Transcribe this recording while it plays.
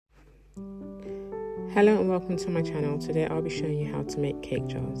Hello and welcome to my channel. Today I'll be showing you how to make cake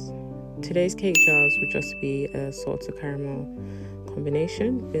jars. Today's cake jars will just be a salted caramel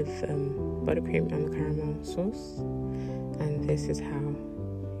combination with buttercream and caramel sauce, and this is how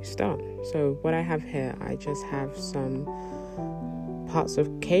you start. So what I have here, I just have some parts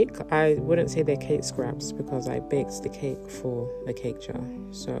of cake. I wouldn't say they're cake scraps because I baked the cake for the cake jar.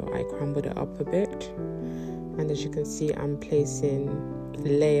 So I crumbled it up a bit, and as you can see, I'm placing a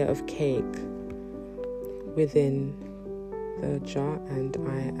layer of cake within the jar, and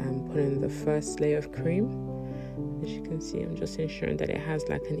I am putting the first layer of cream. As you can see, I'm just ensuring that it has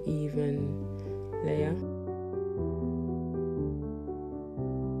like an even layer.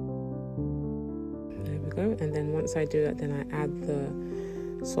 There we go. And then once I do that, then I add the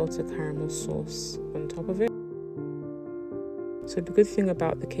salted caramel sauce on top of it. So the good thing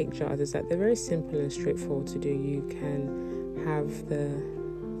about the cake jars is that they're very simple and straightforward to do. You can have the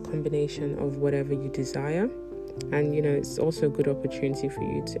combination of whatever you desire, and it's also a good opportunity for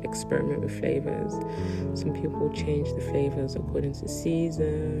you to experiment with flavors. Some people change the flavors according to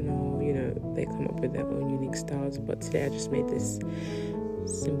season, or they come up with their own unique styles, but today I just made this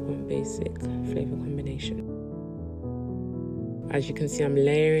simple and basic flavor combination. As you can see, I'm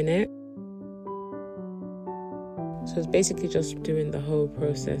layering it, so it's basically just doing the whole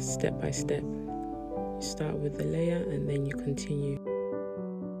process step by step. You start with the layer and then you continue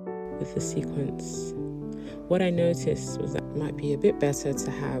with the sequence. What I noticed was that it might be a bit better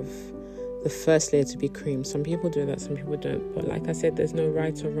to have the first layer to be cream. Some people do that, some people don't, but like I said, there's no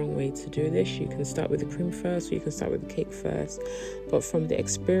right or wrong way to do this. You can start with the cream first, or you can start with the cake first, but from the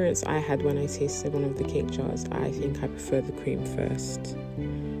experience I had when I tasted one of the cake jars, I think I prefer the cream first.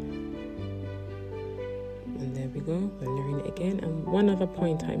 And there we go, we're layering it again. And one other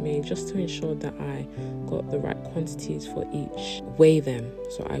point I made, just to ensure that I got the right quantities for each, weigh them.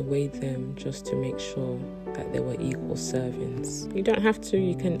 So I weighed them just to make sure that they were equal servings. You don't have to,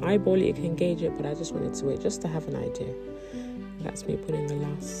 you can eyeball it, you can gauge it, but I just wanted to weigh just to have an idea. That's me putting the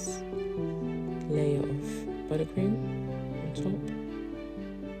last layer of buttercream on top.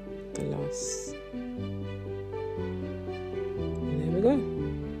 The last. And there we go.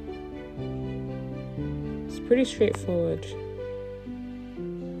 It's pretty straightforward.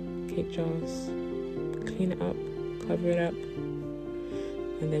 Cake jars. Clean it up, cover it up,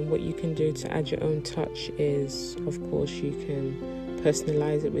 and then what you can do to add your own touch is, of course, you can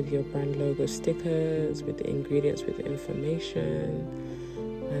personalize it with your brand logo stickers, with the ingredients, with the information,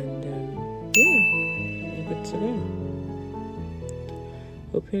 and yeah, you're good to go.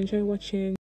 Hope you enjoy watching.